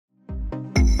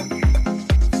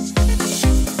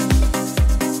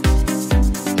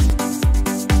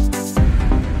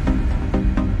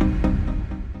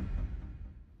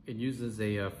uses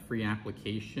a free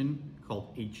application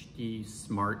called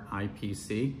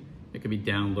HDSmartIPC. It can be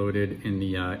downloaded in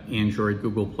the Android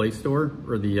Google Play Store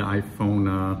or the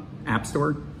iPhone App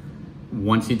Store.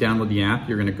 Once you download the app,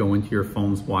 you're going to go into your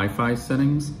phone's Wi-Fi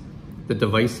settings. The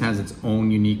device has its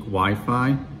own unique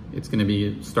Wi-Fi. It's going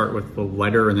to start with the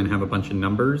letter and then have a bunch of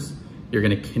numbers. You're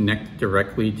going to connect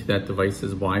directly to that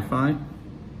device's Wi-Fi. And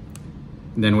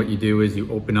then what you do is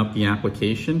you open up the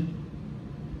application.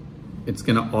 It's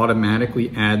going to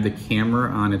automatically add the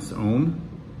camera on its own.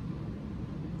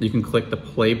 You can click the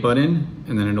play button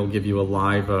and then it'll give you a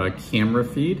live camera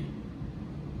feed.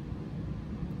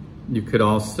 You could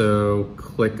also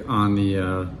click on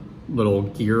the little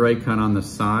gear icon on the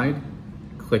side,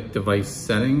 click device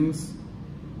settings,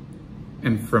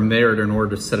 and from there, in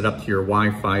order to set it up to your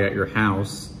Wi-Fi at your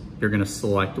house, you're going to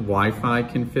select Wi-Fi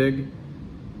config.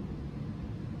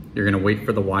 You're going to wait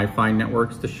for the Wi-Fi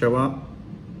networks to show up.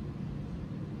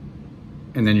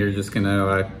 And then you're just going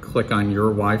to click on your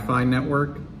Wi-Fi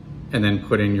network and then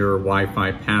put in your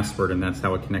Wi-Fi password, and that's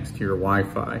how it connects to your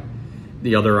Wi-Fi.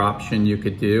 The other option you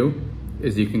could do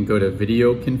is you can go to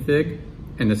video config,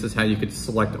 and this is how you could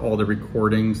select all the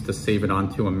recordings to save it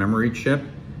onto a memory chip.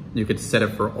 You could set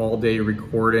it for all day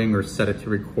recording or set it to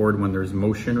record when there's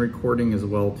motion recording as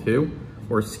well too,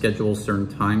 or schedule certain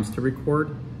times to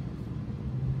record.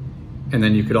 And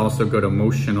then you could also go to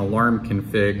motion alarm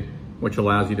config, which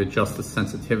allows you to adjust the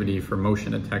sensitivity for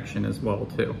motion detection as well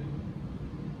too.